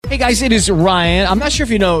Hey guys, it is Ryan. I'm not sure if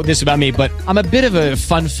you know this about me, but I'm a bit of a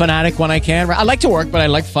fun fanatic when I can. I like to work, but I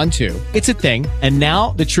like fun too. It's a thing. And now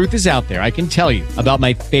the truth is out there. I can tell you about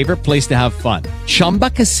my favorite place to have fun. Chumba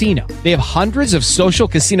Casino. They have hundreds of social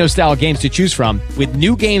casino style games to choose from with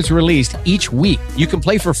new games released each week. You can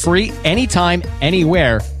play for free anytime,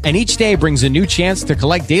 anywhere. And each day brings a new chance to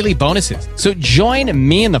collect daily bonuses. So join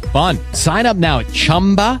me in the fun. Sign up now at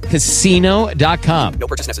ChumbaCasino.com. No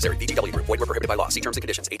purchase necessary. VGW Group. Void where prohibited by law. See terms and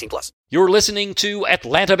conditions. 18+. You're listening to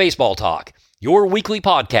Atlanta Baseball Talk, your weekly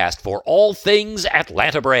podcast for all things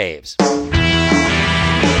Atlanta Braves.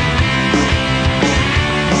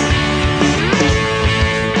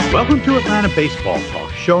 Welcome to Atlanta Baseball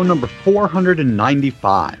Talk, show number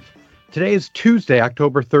 495. Today is Tuesday,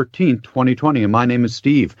 October 13th, 2020, and my name is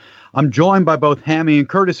Steve. I'm joined by both Hammy and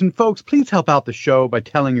Curtis, and folks, please help out the show by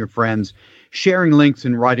telling your friends, sharing links,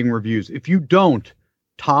 and writing reviews. If you don't,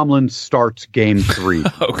 Tomlin starts Game 3.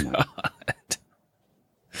 Oh, God.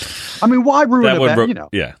 I mean, why ruin a bet,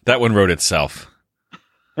 Yeah, that one wrote itself.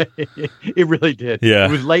 It really did. Yeah.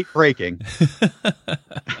 It was late breaking.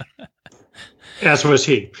 As was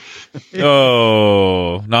he.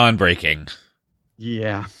 Oh, non-breaking.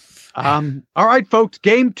 Yeah. All right, folks,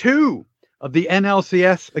 Game 2 of the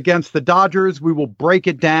NLCS against the Dodgers. We will break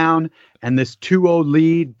it down and this 2-0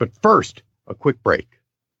 lead. But first, a quick break.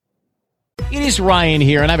 It is Ryan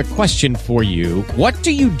here, and I have a question for you. What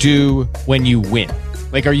do you do when you win?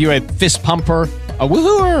 Like, are you a fist pumper, a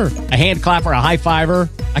woohooer, a hand clapper, a high fiver?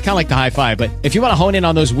 I kind of like the high five, but if you want to hone in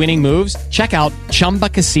on those winning moves, check out Chumba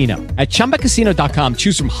Casino. At ChumbaCasino.com,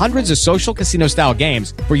 choose from hundreds of social casino-style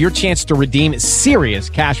games for your chance to redeem serious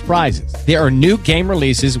cash prizes. There are new game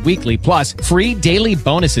releases weekly, plus free daily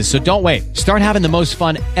bonuses, so don't wait. Start having the most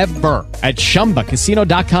fun ever at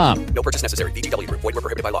ChumbaCasino.com. No purchase necessary. VGW Group. Void where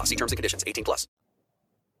prohibited by law. See terms and conditions. 18+.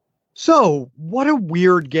 So, what a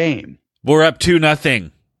weird game. We're up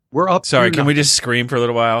 2-0. We're up. Sorry, can we just scream for a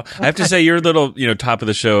little while? I have to say, your little, top of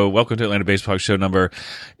the show. Welcome to Atlanta Baseball show number.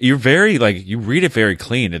 You're very you read it very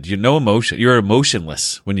clean. You no emotion. You're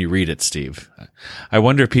emotionless when you read it, Steve. I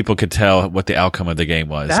wonder if people could tell what the outcome of the game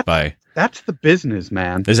was That's the business,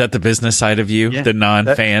 man. Is that the business side of you? Yeah, the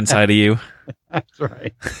non-fan side of you? That's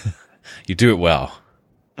right. You do it well.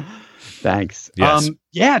 Thanks. Yes.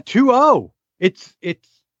 2-0. It's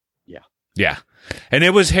Yeah. And it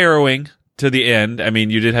was harrowing to the end. I mean,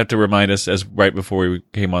 you did have to remind us as right before we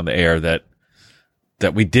came on the air that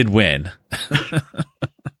we did win.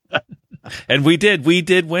 And we did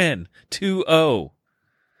win 2-0.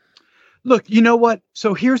 Look, you know what?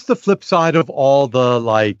 So here's the flip side of all the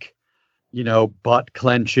butt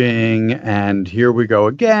clenching and here we go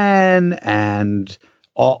again and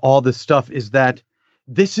all this stuff is that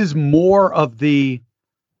this is more of the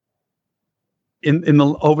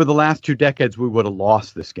over the last 2 decades, we would have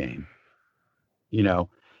lost this game.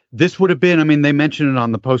 This would have been, they mentioned it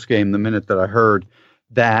on the post game the minute that I heard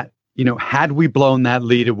that, had we blown that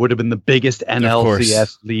lead, it would have been the biggest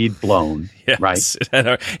NLCS lead blown. Yes, right.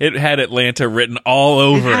 It had Atlanta written all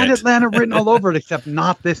over it. It had Atlanta written all over it, except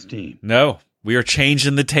not this team. No, we are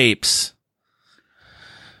changing the tapes.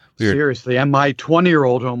 Seriously. And my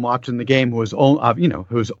 20-year-old home watching the game who was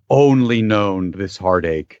only known this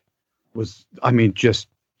heartache was,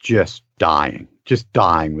 just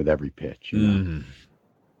dying with every pitch.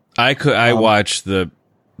 I watched the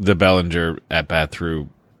Bellinger at bat through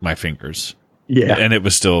my fingers. Yeah. And it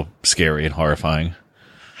was still scary and horrifying.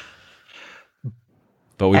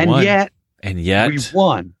 But we won. And yet we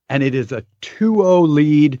won. And it is a 2-0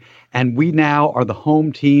 lead. And we now are the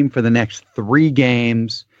home team for the next 3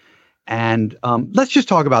 games. And let's just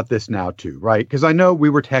talk about this now, too, right? Because I know we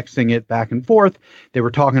were texting it back and forth. They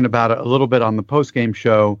were talking about it a little bit on the postgame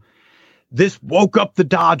show. This woke up the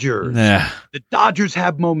Dodgers. Nah. The Dodgers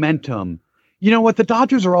have momentum. You know what? The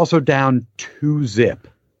Dodgers are also down 2-0.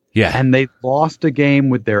 Yeah. And they lost a game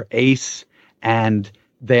with their ace and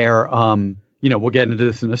their, we'll get into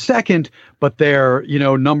this in a second, but their,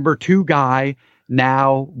 number 2 guy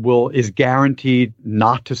now is guaranteed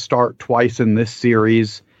not to start twice in this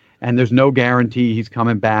series. And there's no guarantee he's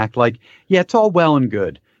coming back. It's all well and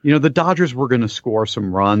good. The Dodgers were going to score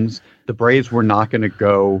some runs. The Braves were not going to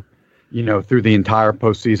go, through the entire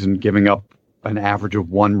postseason, giving up an average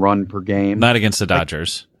of 1 run per game. Not against the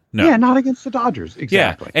Dodgers. No. Yeah, not against the Dodgers.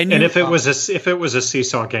 Exactly. Yeah. And if it was a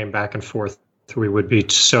seesaw game back and forth, we would be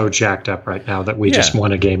so jacked up right now that we just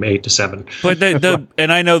won a game 8-7. But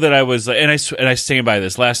and I know that I was, and I stand by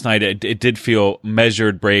this. Last night it did feel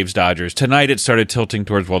measured Braves Dodgers. Tonight it started tilting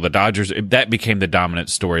towards the Dodgers. That became the dominant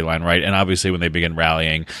storyline, right? And obviously when they began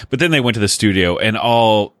rallying, but then they went to the studio and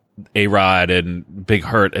all A-Rod and Big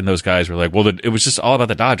Hurt and those guys were like, well, it was just all about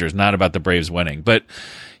the Dodgers, not about the Braves winning. But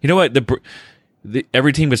you know what?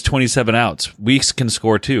 Every team was 27 outs. We can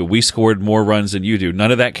score too. We scored more runs than you do.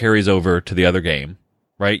 None of that carries over to the other game,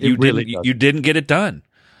 right? You didn't get it done.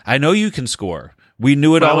 I know you can score. We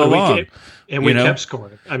knew it all along. We kept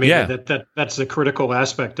scoring. I mean, that's the critical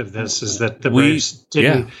aspect of this, is that the Braves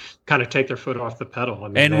didn't kind of take their foot off the pedal. I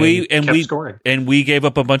mean, we kept scoring. And we gave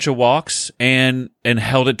up a bunch of walks and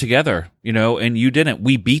held it together, and you didn't.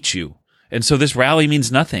 We beat you. And so this rally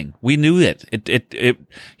means nothing. We knew it.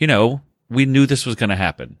 We knew this was going to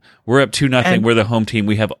happen. We're up 2-0. We're the home team.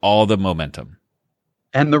 We have all the momentum.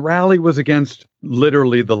 And the rally was against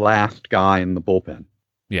literally the last guy in the bullpen.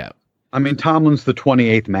 Yeah. I mean, Tomlin's the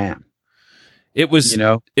 28th man. It was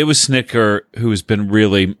Snitker, who's been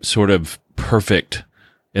really sort of perfect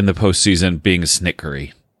in the postseason, being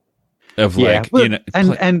snickery.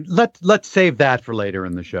 And let's save that for later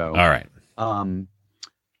in the show. All right.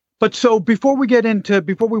 But so before we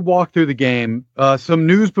walk through the game, some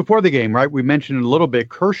news before the game, right? We mentioned it a little bit.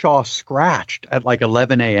 Kershaw scratched at like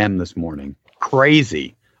 11 a.m. this morning.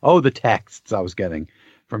 Crazy. Oh, the texts I was getting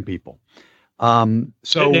from people. Is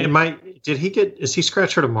he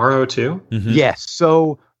scratched for tomorrow too? Mm-hmm. Yes.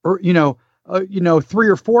 So, 3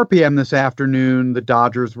 or 4 p.m. this afternoon, the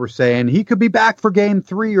Dodgers were saying he could be back for game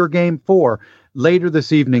 3 or game 4. Later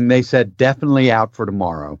this evening, they said definitely out for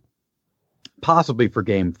tomorrow, possibly for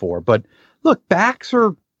game 4. But look, backs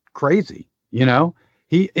are crazy.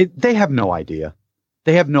 They have no idea.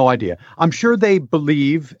 They have no idea. I'm sure they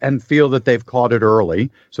believe and feel that they've caught it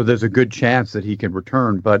early, so there's a good chance that he can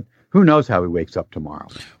return, but who knows how he wakes up tomorrow?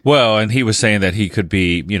 Well, and he was saying that he could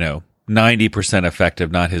be, 90%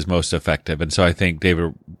 effective, not his most effective. And so I think they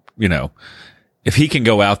were, if he can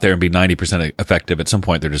go out there and be 90% effective, at some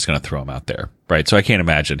point they're just going to throw him out there, right? So I can't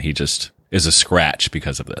imagine he just is a scratch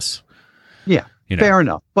because of this. Yeah, fair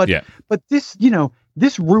enough. But this,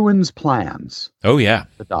 this ruins plans. Oh, yeah.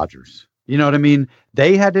 The Dodgers. You know what I mean?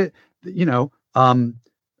 They had to,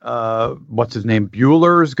 what's his name?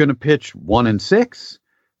 Buehler's going to pitch 1 and 6.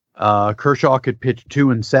 Kershaw could pitch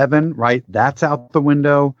 2 and 7, right? That's out the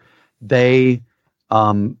window. We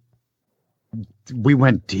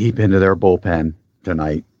went deep into their bullpen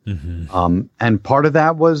tonight. Mm-hmm. And part of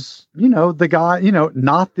that was, the guy,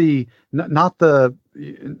 not the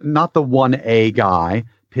 1A guy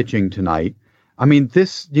pitching tonight. I mean,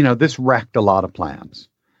 this wrecked a lot of plans.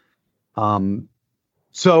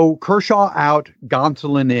 So Kershaw out,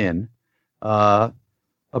 Gonsolin in, a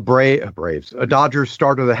Dodgers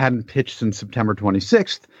starter that hadn't pitched since September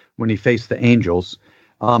 26th when he faced the Angels.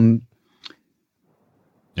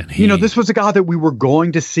 This was a guy that we were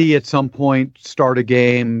going to see at some point start a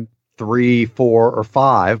game 3, 4, or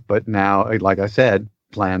 5, but now, like I said,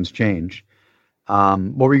 plans change.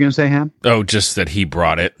 What were you going to say, Ham? Oh, just that he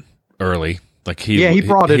brought it early. He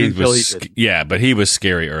brought it until he did. Yeah, but he was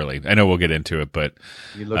scary early. I know we'll get into it, but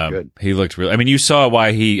he looked good. He looked really. I mean, you saw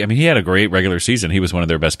why he had a great regular season. He was one of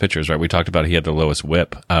their best pitchers, right? We talked about he had the lowest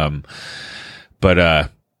WHIP.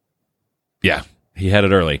 He had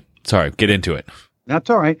it early. Sorry, get into it.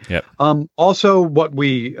 That's all right. Yep. Also, what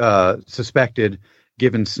we suspected,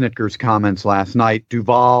 given Snitker's comments last night,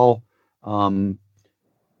 Duvall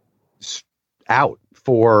out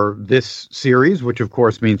for this series, which of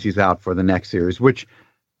course means he's out for the next series, which,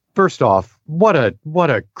 first off, what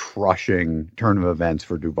a crushing turn of events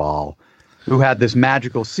for Duvall, who had this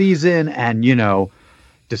magical season and,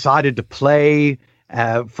 decided to play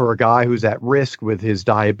for a guy who's at risk with his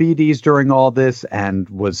diabetes during all this and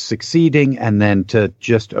was succeeding, and then to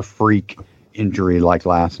just a freak injury like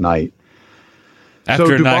last night.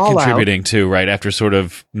 After not contributing too, right? After sort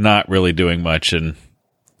of not really doing much and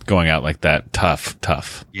going out like that.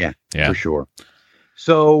 Tough. Yeah, for sure.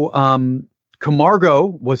 So Camargo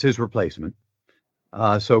was his replacement.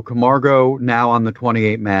 So Camargo now on the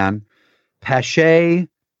 28-man. Pache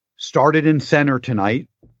started in center tonight,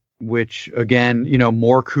 which again,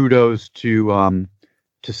 more kudos to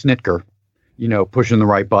Snitker, pushing the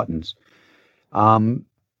right buttons.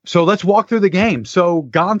 So let's walk through the game. So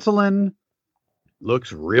Gonsolin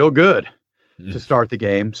looks real good to start the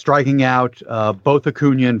game, striking out both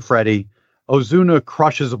Acuna and Freddie. Ozuna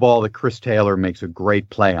crushes a ball that Chris Taylor makes a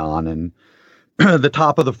great play on, and the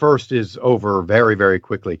top of the first is over very, very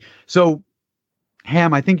quickly. So,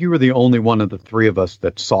 Ham, I think you were the only one of the three of us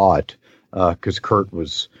that saw it, because Kurt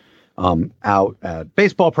was out at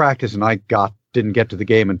baseball practice, and I didn't get to the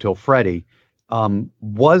game until Freddie.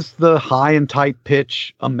 Was the high and tight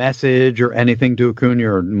pitch a message or anything to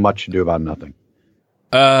Acuna, or much ado about nothing?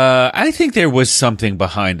 I think there was something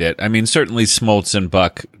behind it. I mean, certainly Smoltz and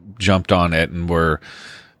Buck jumped on it and were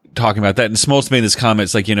talking about that, and Smoltz made this comment.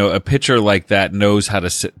 It's like, a pitcher like that knows how to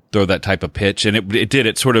throw that type of pitch, and it did.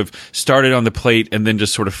 It sort of started on the plate and then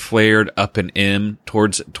just sort of flared up and in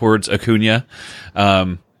towards Acuna.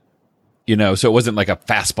 So it wasn't like a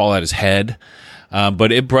fastball at his head,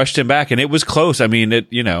 but it brushed him back, and it was close. I mean,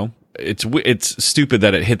 it's stupid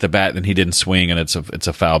that it hit the bat and he didn't swing, and it's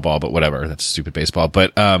a foul ball, but whatever. That's stupid baseball.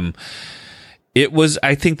 But it was.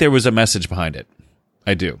 I think there was a message behind it.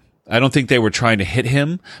 I do. I don't think they were trying to hit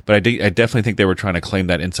him, but I definitely think they were trying to claim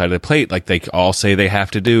that inside of the plate, like they all say they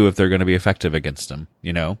have to do if they're going to be effective against him.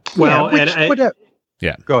 Well,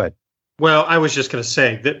 yeah. Go ahead. Well, I was just going to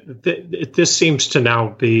say that this seems to now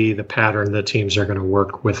be the pattern that teams are going to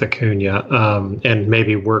work with Acuna, and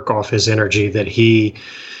maybe work off his energy that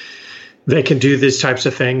they can do these types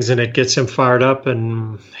of things, and it gets him fired up,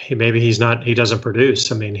 and he doesn't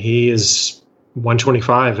produce. I mean, he is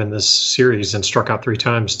 125 in this series and struck out 3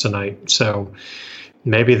 times tonight. So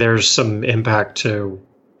maybe there's some impact to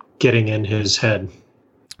getting in his head.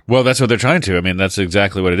 Well, that's what they're trying to. I mean, that's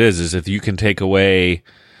exactly what it is if you can take away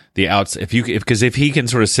the outs, because if he can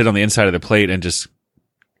sort of sit on the inside of the plate and just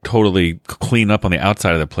totally clean up on the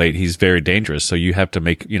outside of the plate, he's very dangerous. So you have to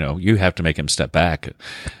make him step back,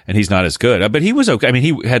 and he's not as good. But he was okay. I mean,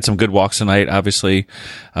 he had some good walks tonight, obviously.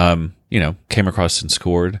 Came across and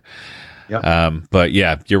scored. Yep. But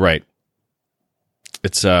yeah, you're right.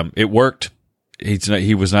 It's it worked.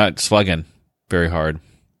 He was not slugging very hard.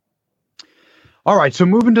 All right, so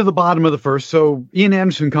moving to the bottom of the first. So Ian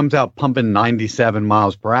Anderson comes out pumping 97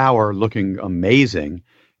 miles per hour, looking amazing.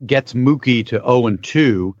 Gets Mookie to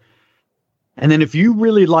 0-2. And then if you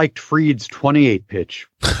really liked Fried's 28 pitch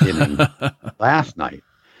inning last night,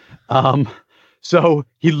 so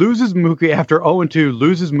he loses Mookie after 0-2,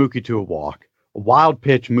 loses Mookie to a walk. A wild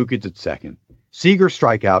pitch, Mookie's at second. Seager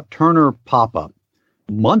strikeout, Turner pop-up.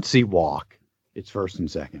 Muncy walk, it's first and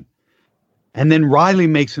second. And then Riley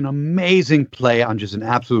makes an amazing play on just an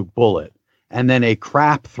absolute bullet. And then a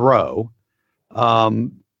crap throw,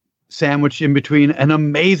 sandwiched in between an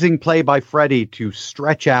amazing play by Freddie to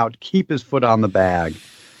stretch out, keep his foot on the bag.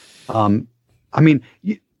 That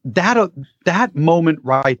moment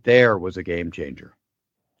right there was a game changer.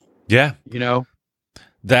 Yeah.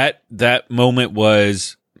 That moment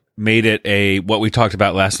made it what we talked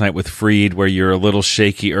about last night with Fried, where you're a little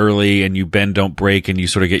shaky early and you bend, don't break, and you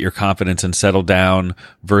sort of get your confidence and settle down,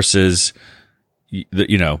 versus,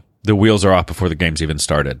 the wheels are off before the game's even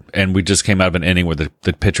started. And we just came out of an inning where the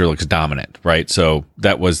pitcher looks dominant, right? So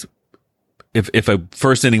that was, if a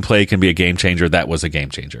first inning play can be a game changer, that was a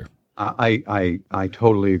game changer. I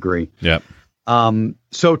totally agree. Yep.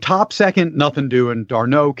 So top second, nothing doing.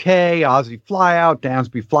 D'Arnaud K, Ozzie flyout,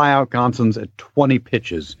 Dansby flyout, Gonsolin's at 20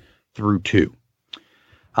 pitches through 2.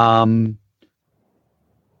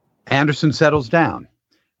 Anderson settles down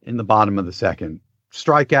in the bottom of the second.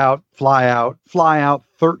 Strikeout, flyout,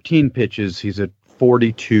 13 pitches. He's at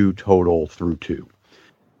 42 total through 2.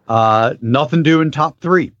 Nothing doing top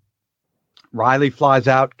 3. Riley flies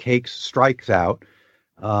out, Cakes strikes out,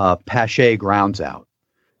 Pache grounds out.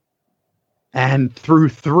 And through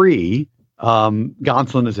 3,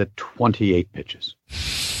 Gonsolin is at 28 pitches.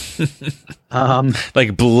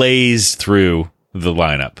 Like blazed through the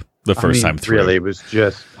lineup the first time through. Really, it was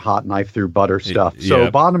just hot knife through butter stuff.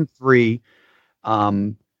 So bottom 3,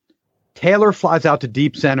 Taylor flies out to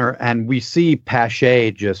deep center, and we see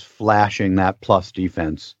Pache just flashing that plus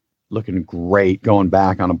defense, looking great, going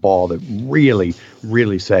back on a ball that really,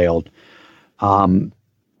 really sailed.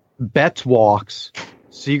 Betts walks.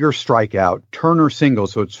 Seager strikeout, Turner single,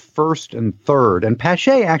 so it's first and third. And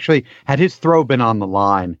Pache actually, had his throw been on the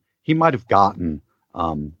line, he might have gotten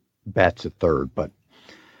Betts at third, but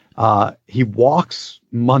he walks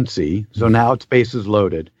Muncy, so now it's bases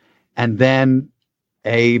loaded. And then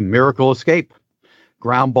a miracle escape.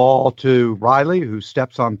 Ground ball to Riley, who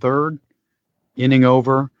steps on third, inning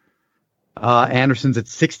over. Anderson's at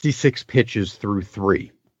 66 pitches through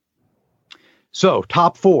 3. So,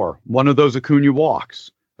 top 4, one of those Acuna walks.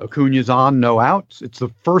 Acuna's on, no outs. It's the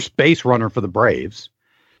first base runner for the Braves,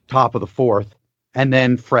 top of the 4th. And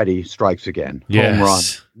then Freddie strikes again. Yes. Home run,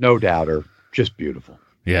 no doubter, just beautiful.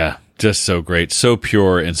 Yeah, just so great. So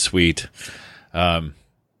pure and sweet. Yeah.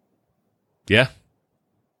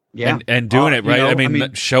 And doing it,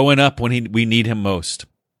 right? Showing up when we need him most.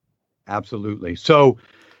 Absolutely. So,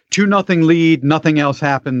 2-0 lead, nothing else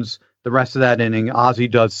happens. The rest of that inning, Ozzie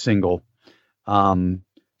does single.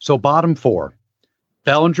 So bottom 4,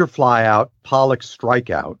 Bellinger flyout, Pollock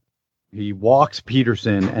strikeout. He walks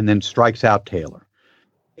Peterson and then strikes out Taylor.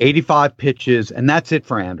 85 pitches, and that's it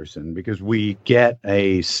for Anderson, because we get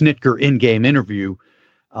a Snitker in-game interview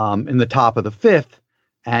in the top of the 5th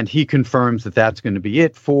And he confirms that that's going to be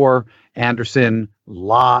it for Anderson.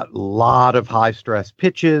 Lot of high stress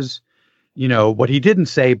pitches. You know, what he didn't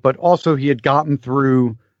say, but also he had gotten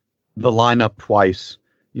through the lineup twice.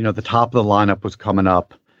 You know, the top of the lineup was coming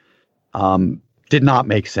up. Did not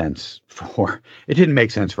make sense it didn't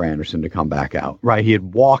make sense for Anderson to come back out, right? He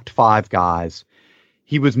had walked 5 guys.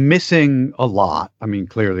 He was missing a lot. I mean,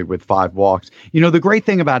 clearly with 5 walks. You know, the great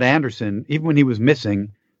thing about Anderson, even when he was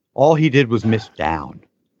missing, all he did was miss down.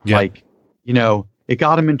 Yeah. Like, you know, it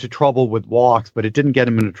got him into trouble with walks, but it didn't get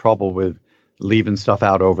him into trouble with leaving stuff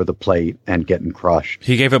out over the plate and getting crushed.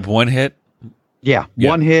 He gave up 1 hit? Yeah.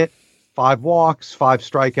 1 hit, 5 walks, 5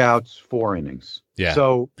 strikeouts, 4 innings. Yeah.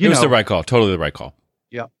 So, it was the right call. Totally the right call.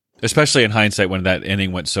 Yeah. Especially in hindsight when that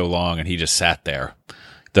inning went so long and he just sat there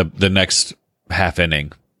the next half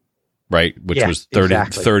inning, right? Which was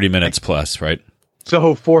 30 minutes plus, right?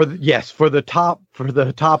 So for the top of the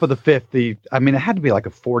 5th, it had to be like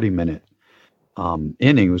a 40-minute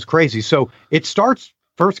inning. It was crazy. So it starts,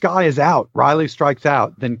 first guy is out. Riley strikes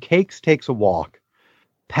out. Then Cakes takes a walk.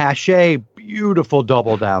 Pache, beautiful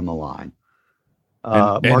double down the line.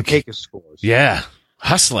 Markakis scores. Yeah.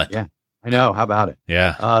 Hustling. Yeah. I know. How about it?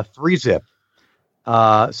 Yeah. 3-zip.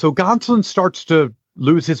 So Gonsolin starts to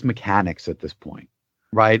lose his mechanics at this point,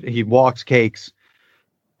 right? He walks Cakes.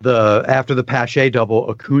 After the Pache double,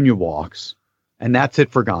 Acuna walks, and that's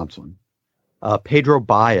it for Gonsolin. Pedro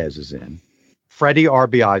Baez is in. Freddie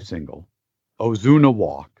RBI single. Ozuna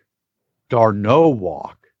walk. d'Arnaud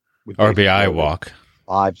walk. With RBI walk.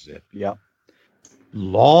 5-zip. Yep.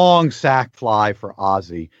 Long sac fly for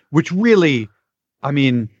Ozzy, which really,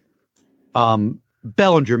 Bellinger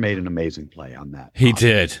made an amazing play on that. He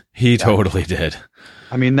did. He totally did.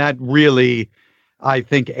 I mean, that really, I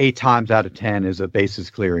think 8 times out of 10 is a bases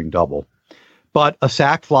clearing double. But a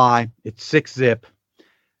sac fly, it's 6-zip.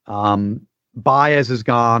 Baez is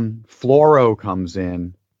gone. Floro comes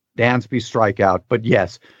in. Dansby strikeout. But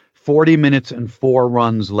yes, 40 minutes and 4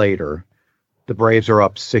 runs later, the Braves are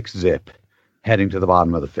up 6-zip, heading to the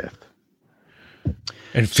bottom of the 5th.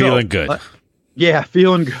 And feeling good. Yeah,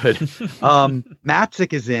 feeling good.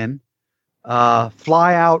 Matzik is in.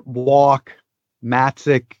 Fly out, walk.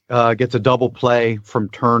 Matzik gets a double play from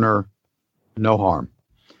Turner. No harm.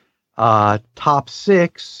 Top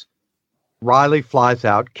 6, Riley flies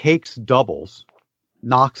out. Cakes doubles.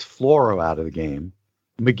 Knocks Floro out of the game.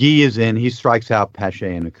 McGee is in. He strikes out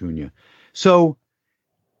Pache and Acuna. So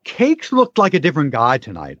Cakes looked like a different guy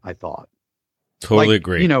tonight, I thought. Totally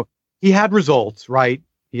agree. You know, he had results, right?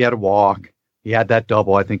 He had a walk. He had that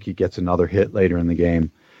double. I think he gets another hit later in the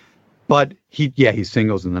game. But he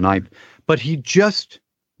singles in the 9th. But he just,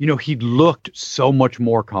 he looked so much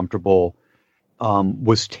more comfortable,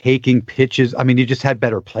 was taking pitches. I mean, he just had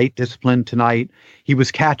better plate discipline tonight. He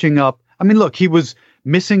was catching up. I mean, look, he was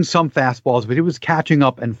missing some fastballs, but he was catching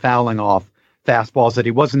up and fouling off fastballs that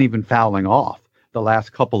he wasn't even fouling off the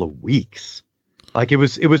last couple of weeks. Like it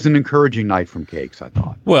was an encouraging night from Cakes, I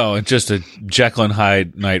thought. Well, just a Jekyll and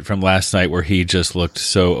Hyde night from last night where he just looked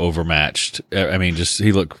so overmatched. I mean,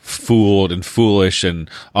 he looked fooled and foolish and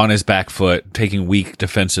on his back foot, taking weak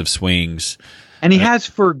defensive swings. And he has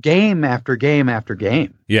for game after game after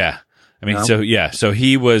game. Yeah. I mean, so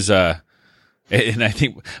he was, and I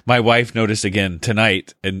think my wife noticed again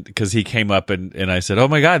tonight, and because he came up and I said, "Oh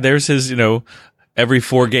my God, there's his, every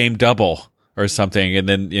 4-game double or something." And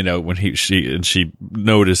then, when she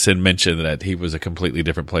noticed and mentioned that he was a completely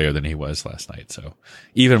different player than he was last night. So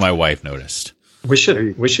even my wife noticed. We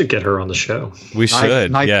should get her on the show. We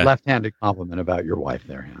should. Nice left-handed compliment about your wife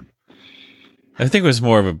there, Han. I think it was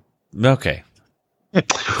more of okay.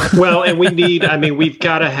 Well, and we've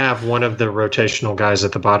got to have one of the rotational guys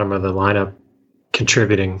at the bottom of the lineup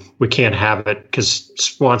contributing. We can't have it because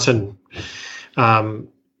Swanson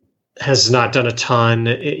has not done a ton.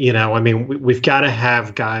 We've got to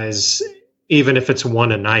have guys, even if it's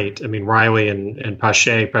one a night. I mean, Riley and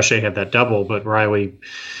Pache had that double, but Riley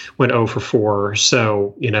went 0 for 4.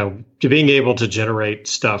 So, being able to generate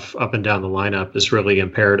stuff up and down the lineup is really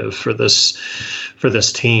imperative for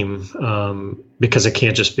this team, because it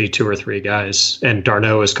can't just be 2 or 3 guys. And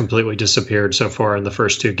d'Arnaud has completely disappeared so far in the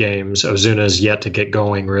first 2 games. Ozuna is yet to get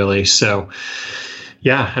going, really. So,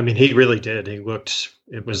 yeah, I mean, he really did. It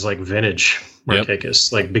was like vintage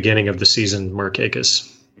Markakis, like beginning of the season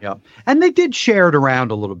Markakis. Yeah. And they did share it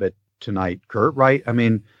around a little bit tonight, Kurt, right? I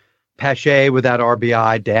mean, Pache with that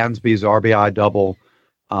RBI, Dansby's RBI double,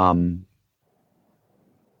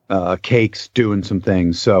 Cakes doing some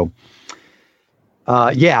things. So,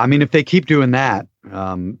 if they keep doing that,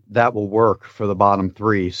 that will work for the bottom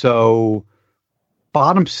 3. So,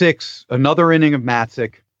 bottom 6, another inning of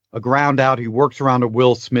Matzik, a ground out. He works around a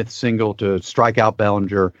Will Smith single to strike out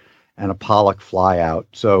Bellinger and a Pollock fly out.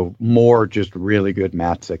 So more just really good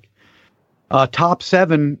Matzik. Top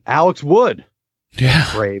 7, Alex Wood.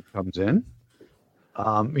 Yeah. Brave comes in.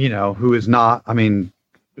 Who is not,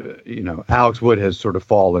 Alex Wood has sort of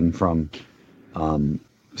fallen from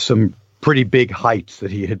some pretty big heights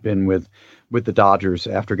that he had been with the Dodgers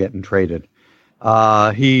after getting traded.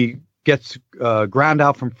 He gets ground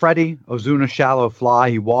out from Freddie, Ozuna shallow fly.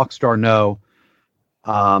 He walks d'Arnaud,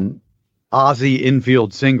 Ozzie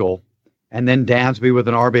infield single, and then Dansby with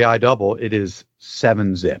an RBI double. It is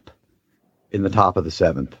 7-zip in the top of the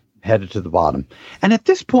 7th, headed to the bottom. And at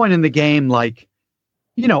this point in the game, I'm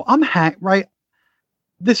right.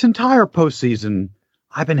 This entire postseason,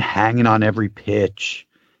 I've been hanging on every pitch,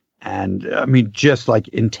 and just like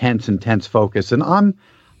intense focus. And I'm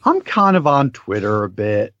kind of on Twitter a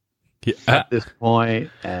bit at this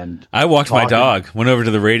point. And I walked my dog. Went over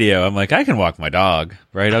to the radio. I'm like, I can walk my dog,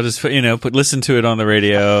 right? I'll just listen to it on the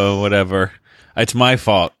radio, whatever. It's my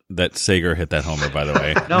fault that Sager hit that homer, by the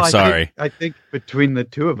way. No, I'm sorry. I think between the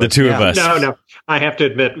two of us. The two of us. No. I have to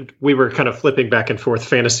admit, we were kind of flipping back and forth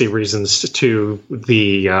fantasy reasons to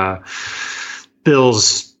the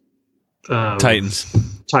Bills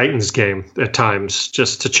Titans game at times,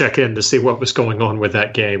 just to check in to see what was going on with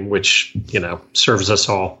that game, which, serves us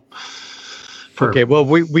all. Okay, well,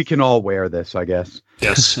 we can all wear this, I guess.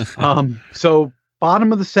 Yes. So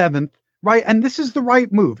bottom of the 7th. Right, and this is the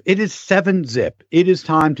right move. It is 7-zip. It is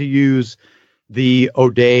time to use the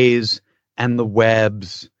O'Days and the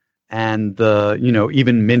Webbs and the,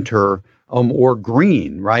 even Minter or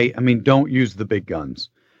Green, right? Don't use the big guns.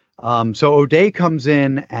 So O'Day comes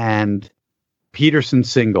in and Peterson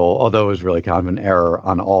single, although it was really kind of an error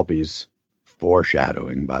on Albies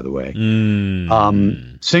foreshadowing, by the way.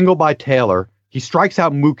 Single by Taylor. He strikes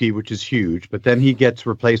out Mookie, which is huge, but then he gets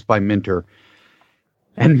replaced by Minter.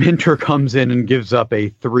 And Minter comes in and gives up a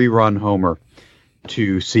 3-run homer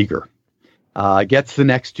to Seager. Gets the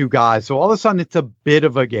next 2 guys. So all of a sudden, it's a bit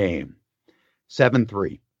of a game.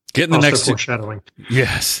 7-3. Getting the also next foreshadowing.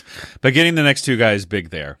 Yes. But getting the next 2 guys big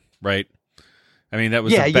there, right? That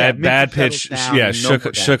was a bad pitch. Yeah,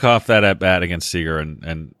 shook off that at bat against Seager.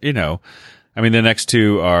 And the next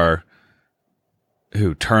 2 are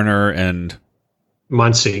who? Turner and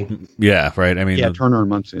Muncy. Yeah, right. Turner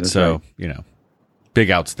and Muncy. So, right. Big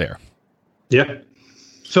outs there. Yeah.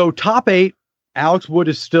 So top 8, Alex Wood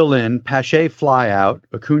is still in. Pache fly out,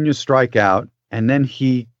 Acuna strike out, and then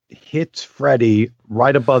he hits Freddie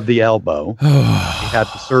right above the elbow. He had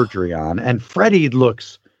the surgery on, and Freddie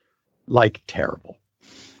looks like terrible.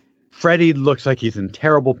 Freddie looks like he's in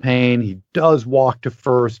terrible pain. He does walk to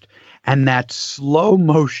first, and that slow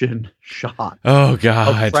motion shot of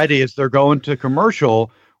Freddie as they're going to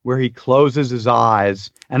commercial, where he closes his eyes,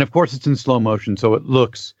 and of course it's in slow motion, so it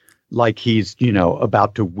looks like he's,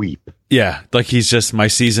 about to weep. Yeah, like he's just, my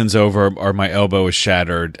season's over, or my elbow is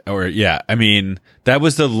shattered, or that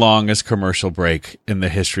was the longest commercial break in the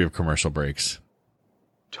history of commercial breaks.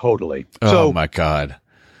 Totally. Oh my God.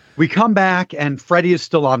 We come back, and Freddie is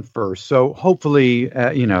still on first, so hopefully,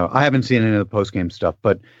 I haven't seen any of the post-game stuff,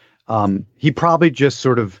 but he probably just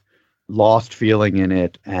sort of lost feeling in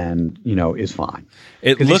it and, is fine.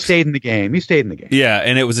 He stayed in the game. Yeah,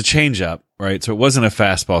 and it was a changeup, right? So it wasn't a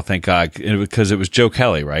fastball, thank God, because it was Joe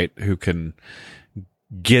Kelly, right, who can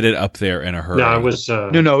get it up there in a hurry. No, it was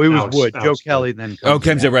it was Wood. Joe Kelly then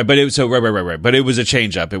comes in, right, but it was right. But it was a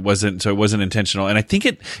changeup. It wasn't intentional. And I think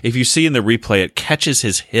if you see in the replay, it catches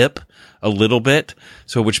his hip a little bit,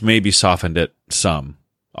 so which maybe softened it some.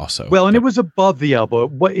 Also, well, and it was above the elbow.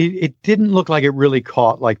 It didn't look like it really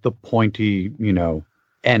caught like the pointy,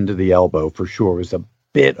 end of the elbow for sure. It was a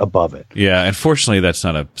bit above it. Yeah, and fortunately, that's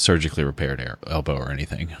not a surgically repaired elbow or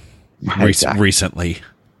anything. Exactly. Recently.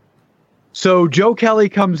 So Joe Kelly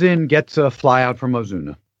comes in, gets a fly out from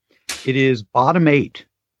Ozuna. It is bottom 8,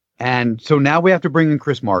 and so now we have to bring in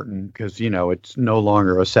Chris Martin because it's no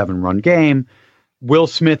longer a 7-run game. Will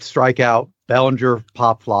Smith strikeout. Bellinger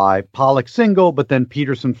pop fly, Pollock single, but then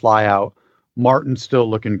Peterson fly out. Martin's still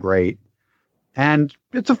looking great. And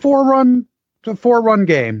it's a 4-run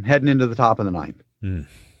game heading into the top of the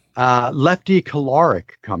 9th. Lefty Kolarek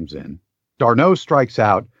comes in. d'Arnaud strikes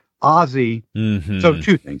out. Ozzie. So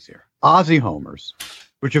 2 things here. Ozzie homers,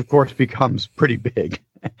 which of course becomes pretty big,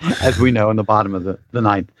 as we know in the bottom of the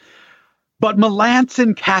 9th. But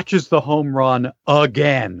Melancon catches the home run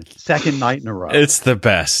again, 2nd night in a row. It's the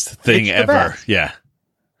best thing ever. Yeah.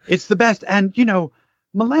 It's the best. And,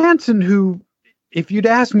 Melancon, who, if you'd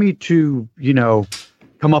asked me to,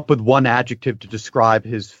 come up with one adjective to describe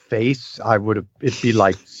his face, it'd be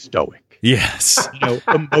like stoic. Yes.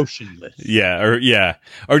 Emotionless.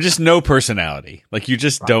 Or just no personality. Like you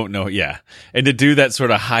just don't know. Yeah. And to do that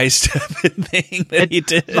sort of high stepping thing that he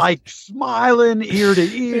did. Like smiling ear to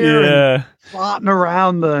ear. And trotting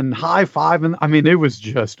around and high fiving. I mean, it was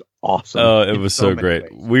just awesome. Oh, it was so great.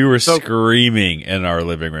 Ways. We were screaming in our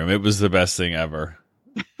living room. It was the best thing ever.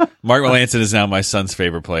 Mark Melancon is now my son's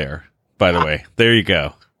favorite player, by the way. There you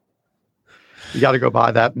go. You got to go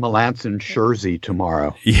buy that Melancon jersey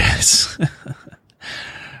tomorrow. Yes.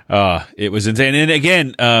 It was insane. And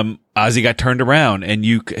again, Ozzy got turned around, and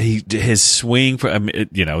his swing,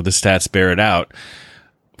 the stats bear it out.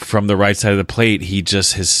 From the right side of the plate,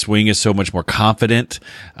 his swing is so much more confident.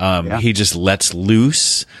 He just lets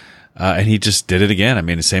loose, and he just did it again. I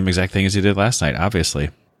mean, the same exact thing as he did last night, obviously.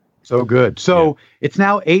 So good. So it's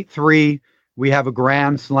now 8-3. We have a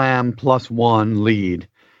grand slam +1 lead.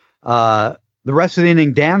 The rest of the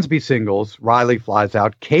inning, Dansby singles, Riley flies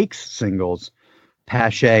out, Cakes singles,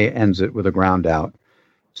 Pache ends it with a ground out.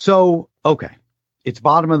 So, okay, it's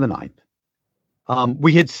bottom of the ninth.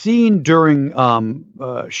 We had seen during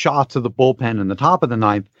shots of the bullpen in the top of the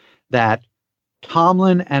ninth that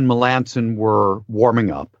Tomlin and Melancon were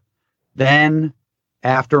warming up. Then,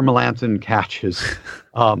 after Melancon catches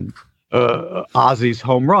Ozzy's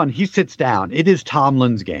home run, he sits down. It is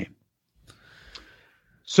Tomlin's game.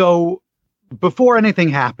 So, before anything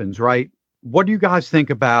happens, right? What do you guys think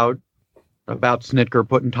about Snitker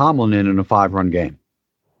putting Tomlin in a 5-run game?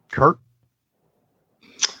 Kurt?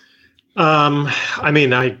 I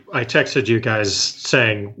mean, I texted you guys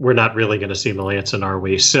saying we're not really going to see Melancon, are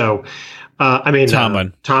we? So,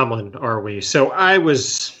 Tomlin, are we? So I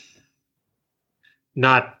was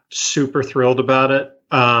not super thrilled about it.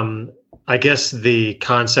 I guess the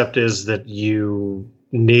concept is that you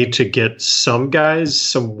need to get some guys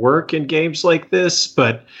some work in games like this,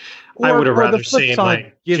 but I would have rather seen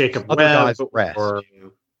like Jacob Webb or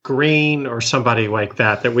Green or somebody like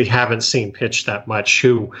that we haven't seen pitch that much,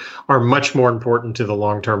 who are much more important to the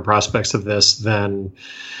long-term prospects of this than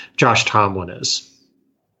Josh Tomlin is.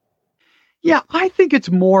 Yeah, I think it's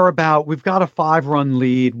more about we've got a 5-run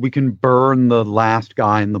lead. We can burn the last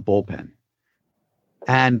guy in the bullpen.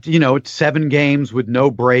 And, it's 7 games with no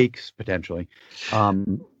breaks, potentially.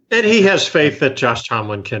 And he has faith that Josh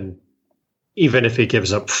Tomlin can, even if he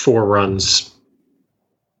gives up 4 runs,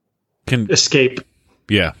 can escape.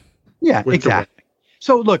 Yeah, exactly.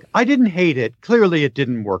 So, look, I didn't hate it. Clearly, it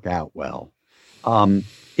didn't work out well.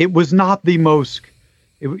 It was not the most,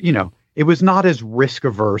 it was not as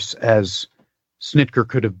risk-averse as Snitker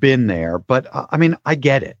could have been there. But, I mean, I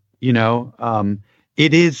get it,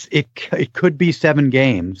 It could be 7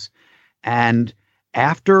 games. And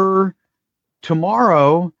after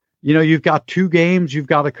tomorrow, you've got 2 games you've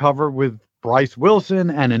got to cover with Bryce Wilson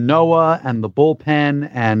and Anoa and the bullpen.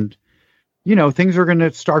 And, things are going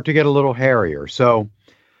to start to get a little hairier. So,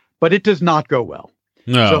 but it does not go well.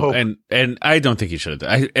 No, and I don't think you should.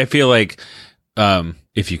 I feel like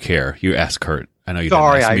if you care, you ask Kurt. I know you didn't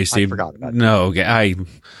ask me, Steve. I forgot about that. No, okay.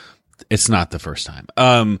 It's not the first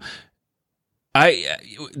time.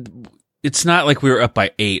 It's not like we were up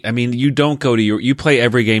by 8. I mean, you don't go to you play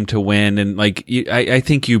every game to win. And I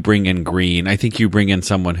think you bring in Green. I think you bring in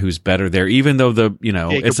someone who's better there, even though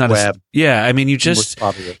it's not Webb. I mean, you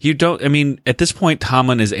don't, I mean, at this point,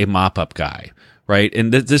 Tomlin is a mop up guy, right?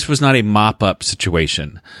 And this was not a mop up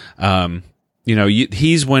situation.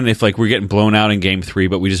 He's when if we're getting blown out in game 3,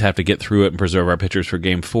 but we just have to get through it and preserve our pitchers for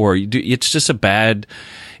game 4. It's just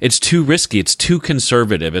it's too risky. It's too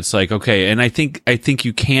conservative. It's like, okay. And I think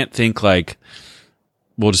you can't think like,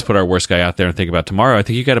 we'll just put our worst guy out there and think about tomorrow. I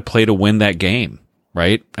think you got to play to win that game,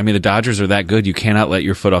 right? I mean, the Dodgers are that good. You cannot let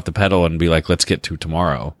your foot off the pedal and be like, let's get to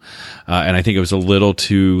tomorrow. And I think it was a little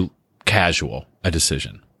too casual a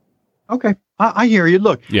decision. Okay. I hear you.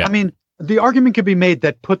 Look, yeah. I mean, the argument could be made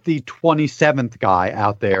that put the 27th guy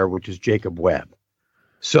out there, which is Jacob Webb.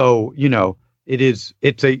 So, it's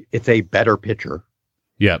a better pitcher.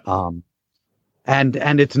 Yeah. And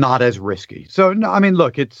it's not as risky. So, no, I mean,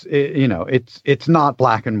 look, it's not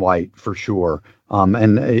black and white for sure.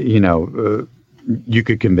 You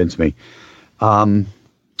could convince me.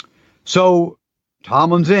 So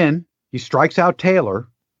Tomlin's in, he strikes out Taylor.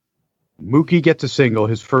 Mookie gets a single,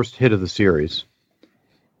 his first hit of the series.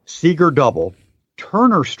 Seager double,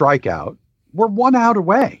 Turner strikeout. We're 1 out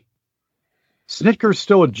away. Snitker's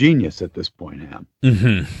still a genius at this point, Ham.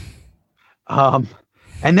 Mm-hmm.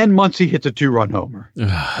 And then Muncy hits a 2-run homer,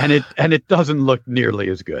 and it doesn't look nearly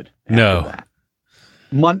as good. No, that.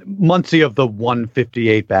 Muncy of the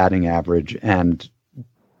 158 batting average and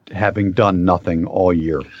having done nothing all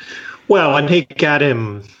year. Well, and he got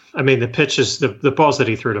him I mean, the pitches, the balls that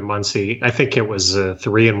he threw to Muncy, I think it was a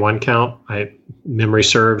 3-1 count. Memory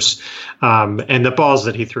serves, and the balls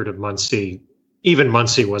that he threw to Muncy, even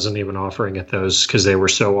Muncy wasn't even offering at those because they were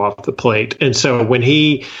so off the plate. And so when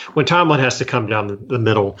Tomlin has to come down the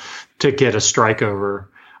middle to get a strike over,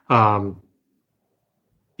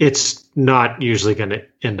 it's not usually going to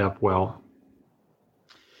end up well.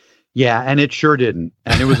 Yeah, and it sure didn't.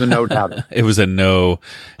 And it was a no-doubter. It was a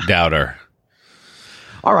no-doubter.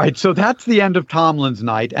 All right, so that's the end of Tomlin's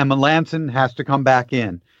night. And Melancon has to come back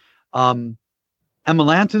in. And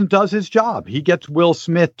Melancon does his job. He gets Will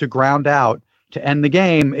Smith to ground out to end the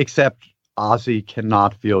game, except Ozzie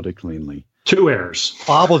cannot field it cleanly. 2 errors.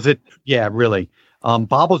 Bobbles it. Yeah, really.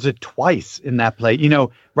 Bobbles it twice in that play. You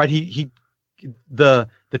know, right? The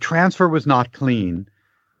transfer was not clean.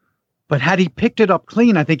 But had he picked it up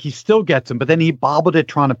clean, I think he still gets him. But then he bobbled it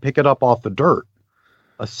trying to pick it up off the dirt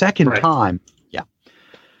a second time. Yeah.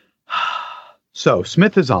 So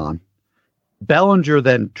Smith is on. Bellinger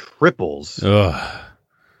then triples.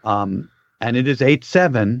 And it is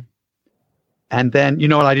 8-7. And then, you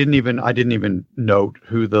know what? I didn't even note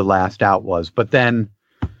who the last out was. But then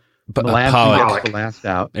Pollock gets the last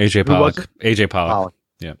out. AJ Pollock. AJ Pollock.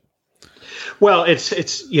 Yeah. Well, it's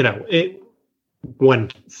one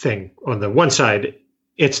thing on the one side,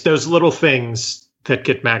 it's those little things that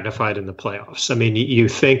get magnified in the playoffs. I mean,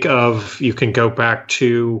 you can go back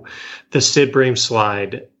to the Sid Bream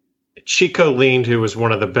slide. Chico Lind, who was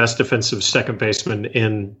one of the best defensive second basemen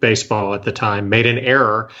in baseball at the time, made an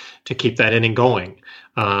error to keep that inning going.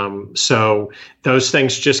 So those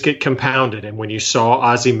things just get compounded. And when you saw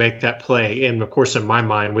Ozzie make that play, and of course, in my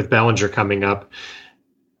mind, with Bellinger coming up,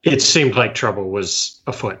 it seemed like trouble was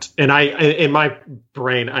afoot. And in my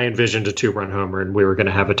brain, I envisioned a 2-run homer and we were going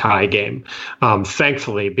to have a tie game.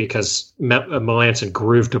 Thankfully, because Melancon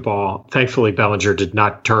grooved the ball, thankfully Bellinger did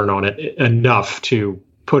not turn on it enough to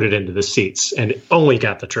put it into the seats and only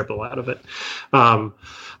got the triple out of it.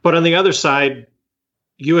 But on the other side,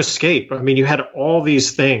 you escape. I mean, you had all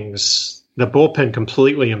these things, the bullpen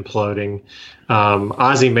completely imploding,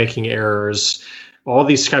 Ozzie making errors, all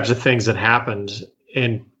these types of things that happened.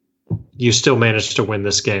 And you still managed to win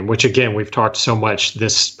this game, which again, we've talked so much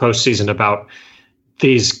this postseason about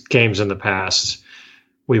these games in the past,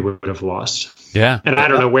 we would have lost. Yeah. And I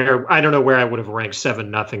don't know where I would have ranked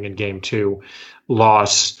 7-0 in game 2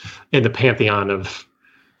 loss in the pantheon of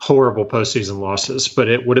horrible postseason losses, but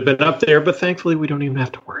it would have been up there. But thankfully we don't even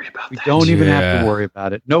have to worry about that. We don't even have to worry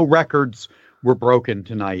about it. No records were broken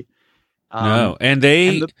tonight. No. And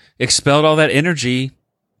they expelled all that energy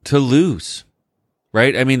to lose.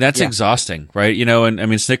 Right? I mean, that's exhausting, right? You know, and I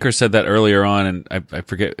mean, Snicker said that earlier on, and I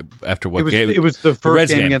forget after what game. It was the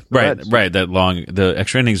first game against the Reds. Right. The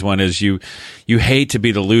extra innings one is you hate to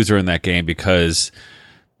be the loser in that game because,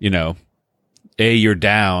 you know, A, you're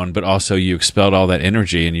down, but also you expelled all that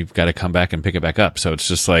energy and you've got to come back and pick it back up. So it's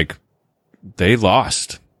just like, they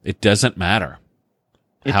lost. It doesn't matter.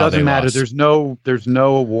 It doesn't matter. Lost. There's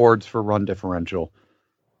no awards for run differential.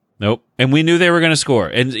 Nope. And we knew they were going to score.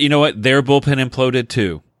 And you know what? Their bullpen imploded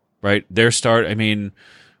too, right? Their start, I mean,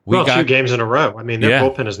 we got 2 games in a row. I mean, their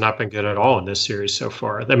bullpen has not been good at all in this series so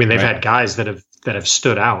far. I mean, they've had guys that have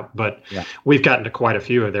stood out, but we've gotten to quite a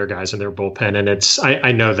few of their guys in their bullpen. And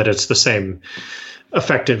I know that it's the same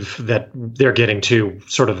effective that they're getting to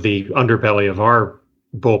sort of the underbelly of our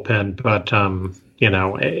bullpen. But, you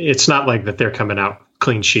know, it's not like that they're coming out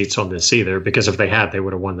clean sheets on this either, because if they had, they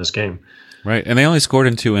would have won this game. Right. And they only scored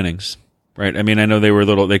in 2 innings. Right. I mean, I know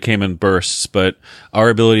they came in bursts, but our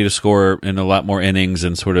ability to score in a lot more innings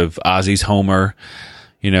and sort of Ozzie's homer,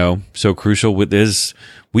 you know, so crucial we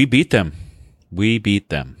beat them. We beat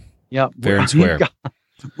them. Yeah. Fair and square.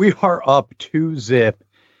 We are up 2-0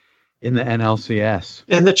 in the NLCS.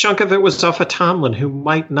 And the chunk of it was off of Tomlin, who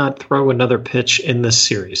might not throw another pitch in this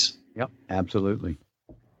series. Yep. Absolutely.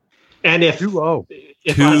 And if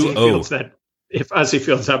 2-0. If Ozzie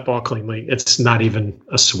fields that ball cleanly, it's not even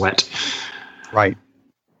a sweat. Right.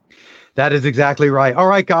 That is exactly right. All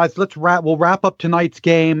right, guys, we'll wrap up tonight's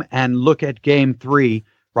game and look at game 3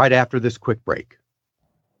 right after this quick break.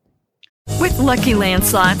 With Lucky Land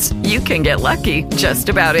Slots, you can get lucky just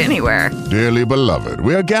about anywhere. Dearly beloved,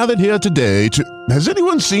 we are gathered here today to... Has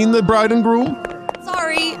anyone seen the bride and groom?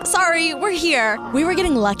 Sorry, we're here. We were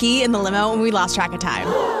getting lucky in the limo and we lost track of time.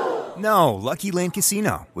 No, Lucky Land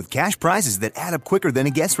Casino, with cash prizes that add up quicker than a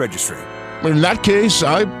guest registry. In that case,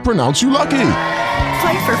 I pronounce you lucky.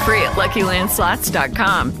 Play for free at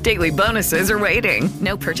LuckyLandSlots.com. Daily bonuses are waiting.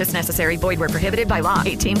 No purchase necessary. Void where prohibited by law.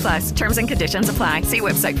 18+. Terms and conditions apply. See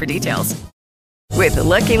website for details. With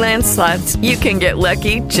Lucky Land Slots, you can get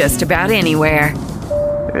lucky just about anywhere.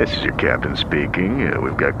 This is your captain speaking.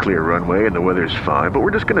 We've got clear runway and the weather's fine, but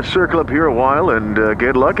we're just going to circle up here a while and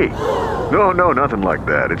get lucky. No, nothing like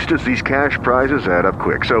that. It's just these cash prizes add up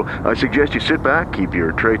quick. So I suggest you sit back, keep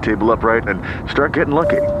your tray table upright, and start getting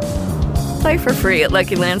lucky. Play for free at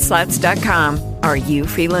LuckyLandSlots.com. Are you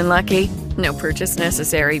feeling lucky? No purchase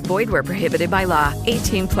necessary. Void where prohibited by law.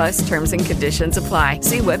 18+ terms and conditions apply.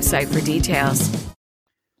 See website for details.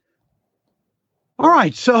 All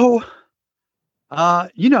right, so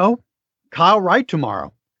Kyle Wright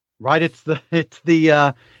tomorrow, right? It's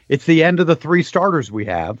the end of the 3 starters we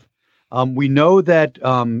have. We know that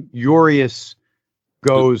Urias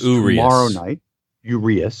goes tomorrow night.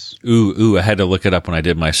 Urias. I had to look it up when I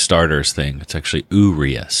did my starters thing. It's actually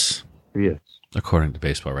Urias. Yes. According to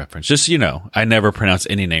Baseball Reference. Just, I never pronounce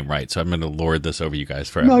any name right, so I'm going to lord this over you guys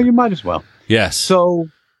forever. No, you might as well. Yes. So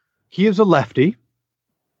he is a lefty.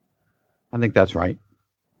 I think that's right.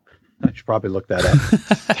 I should probably look that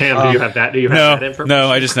up. Ham, do you have that? Do you have that information? No,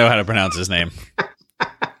 I just know how to pronounce his name.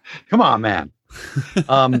 Come on, man.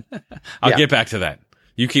 I'll get back to that.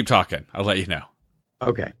 You keep talking. I'll let you know.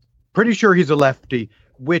 Okay. Pretty sure he's a lefty,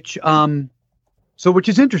 which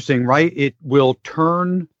is interesting, right? It will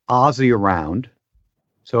turn Ozzie around.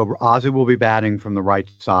 So Ozzie will be batting from the right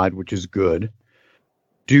side, which is good.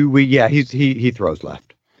 He throws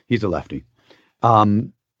left. He's a lefty.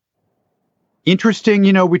 Interesting,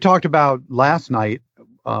 we talked about last night,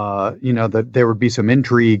 that there would be some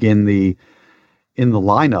intrigue in the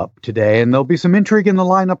lineup today, and there'll be some intrigue in the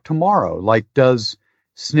lineup tomorrow. Like, does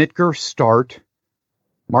Snitker start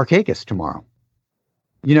Markakis tomorrow?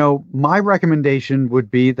 My recommendation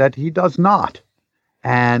would be that he does not.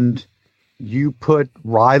 And you put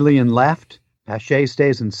Riley in left, Pache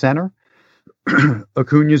stays in center,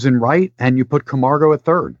 Acuna's in right, and you put Camargo at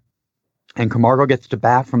third. And Camargo gets to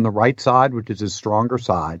bat from the right side, which is his stronger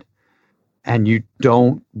side. And you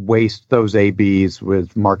don't waste those ABs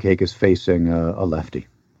with Markakis facing a lefty.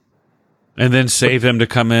 And then save him to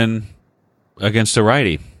come in against a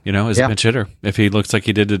righty, as a pinch hitter. If he looks like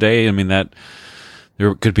he did today, that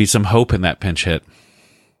there could be some hope in that pinch hit.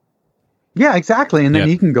 Yeah, exactly. And then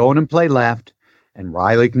he can go in and play left, and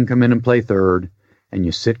Riley can come in and play third, and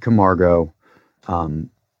you sit Camargo. 100%.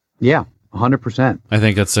 I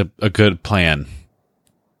think that's a good plan.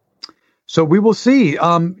 So we will see.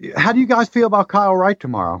 How do you guys feel about Kyle Wright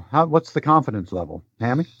tomorrow? What's the confidence level,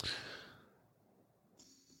 Hammy?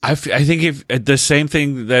 I think if the same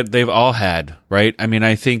thing that they've all had, right?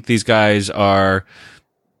 I think these guys are,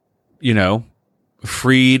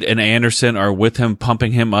 Fried and Anderson are with him,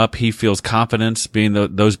 pumping him up. He feels confidence being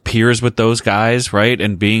those peers with those guys, right?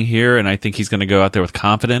 And being here. And I think he's going to go out there with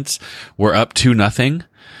confidence. We're up 2-0.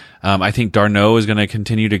 I think d'Arnaud is going to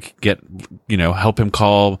continue to get, help him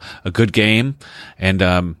call a good game and,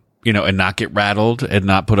 and not get rattled and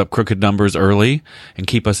not put up crooked numbers early and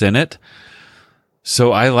keep us in it.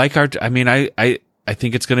 So I like I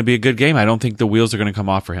think it's going to be a good game. I don't think the wheels are going to come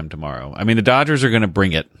off for him tomorrow. The Dodgers are going to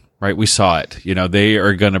bring it, right? We saw it, they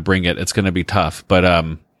are going to bring it. It's going to be tough, but,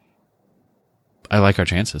 I like our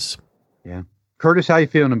chances. Yeah. Curtis, how you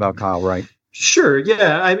feeling about Kyle Wright? Sure.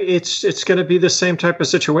 Yeah. It's going to be the same type of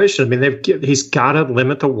situation. He's got to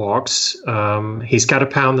limit the walks. He's got to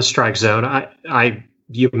pound the strike zone.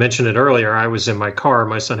 You mentioned it earlier. I was in my car.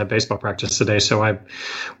 My son had baseball practice today, so I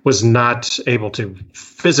was not able to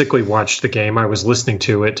physically watch the game. I was listening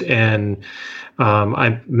to it, and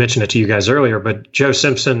I mentioned it to you guys earlier. But Joe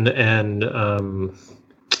Simpson and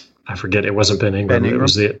I forget. It wasn't Ben Ingram. It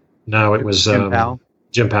was it was Jim Powell.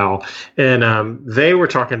 Jim Powell, and they were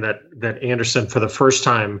talking that Anderson, for the first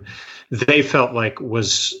time, they felt like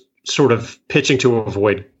was sort of pitching to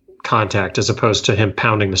avoid contact as opposed to him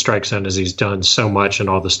pounding the strike zone as he's done so much in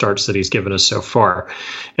all the starts that he's given us so far,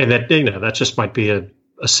 and that that just might be a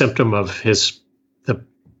symptom of the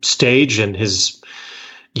stage and his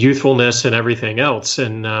youthfulness and everything else.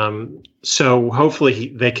 And so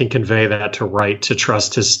hopefully they can convey that to Wright, to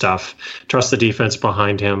trust his stuff, trust the defense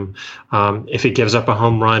behind him. If he gives up a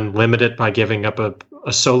home run, limit it by giving up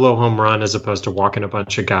a solo home run as opposed to walking a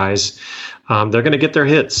bunch of guys. They're going to get their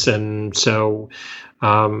hits. And so,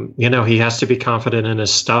 he has to be confident in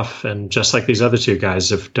his stuff, and just like these other two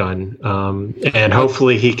guys have done. And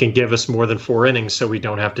hopefully he can give us more than 4 innings so we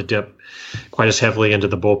don't have to dip quite as heavily into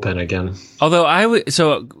the bullpen again. Although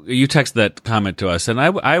so you texted that comment to us, and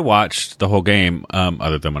I watched the whole game,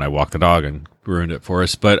 other than when I walked the dog and ruined it for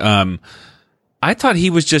us. But I thought he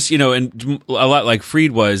was just, and a lot like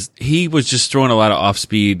Fried was, he was just throwing a lot of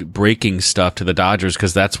off-speed breaking stuff to the Dodgers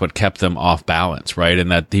because that's what kept them off balance, right?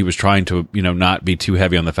 And that he was trying to, not be too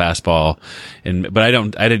heavy on the fastball.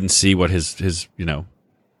 But I didn't see what his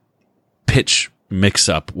pitch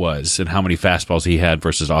mix-up was and how many fastballs he had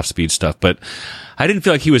versus off-speed stuff. But I didn't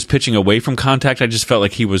feel like he was pitching away from contact. I just felt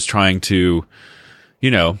like he was trying to,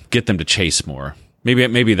 get them to chase more.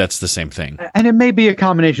 Maybe that's the same thing. And it may be a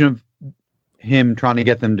combination of him trying to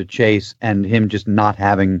get them to chase and him just not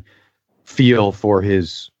having feel for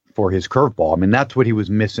his curveball. I mean, that's what he was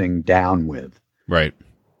missing down with. Right.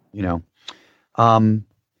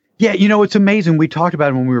 It's amazing. We talked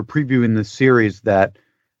about it when we were previewing this series that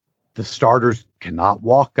the starters cannot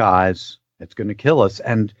walk guys. It's going to kill us.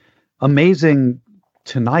 And amazing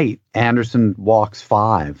tonight, Anderson walks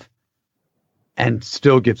 5 and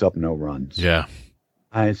still gives up no runs. Yeah.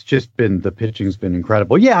 It's just been, the pitching's been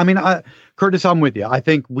incredible. Yeah. I mean, Curtis, I'm with you. I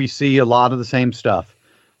think we see a lot of the same stuff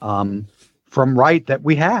from Wright that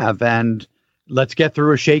we have. And let's get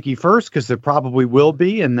through a shaky first, because there probably will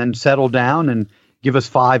be, and then settle down and give us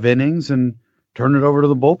 5 innings and turn it over to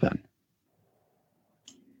the bullpen.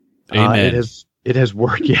 Amen. It has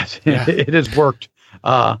worked. Yes, Yeah. It has worked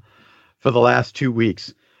for the last 2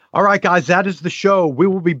 weeks. All right, guys, that is the show. We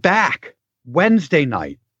will be back Wednesday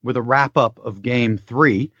night with a wrap-up of Game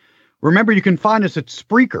 3. Remember, you can find us at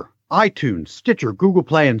Spreaker, iTunes, Stitcher, Google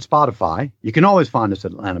Play, and Spotify. You can always find us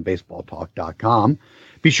at AtlantaBaseballTalk.com.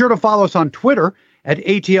 Be sure to follow us on Twitter at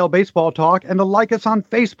ATL Baseball Talk and to like us on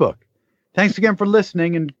Facebook. Thanks again for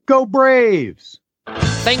listening, and go Braves!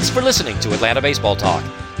 Thanks for listening to Atlanta Baseball Talk,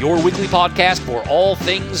 your weekly podcast for all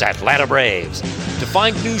things Atlanta Braves. To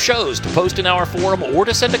find new shows, to post in our forum, or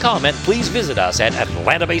to send a comment, please visit us at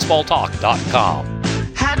AtlantaBaseballTalk.com.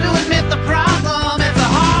 Had to admit the problem.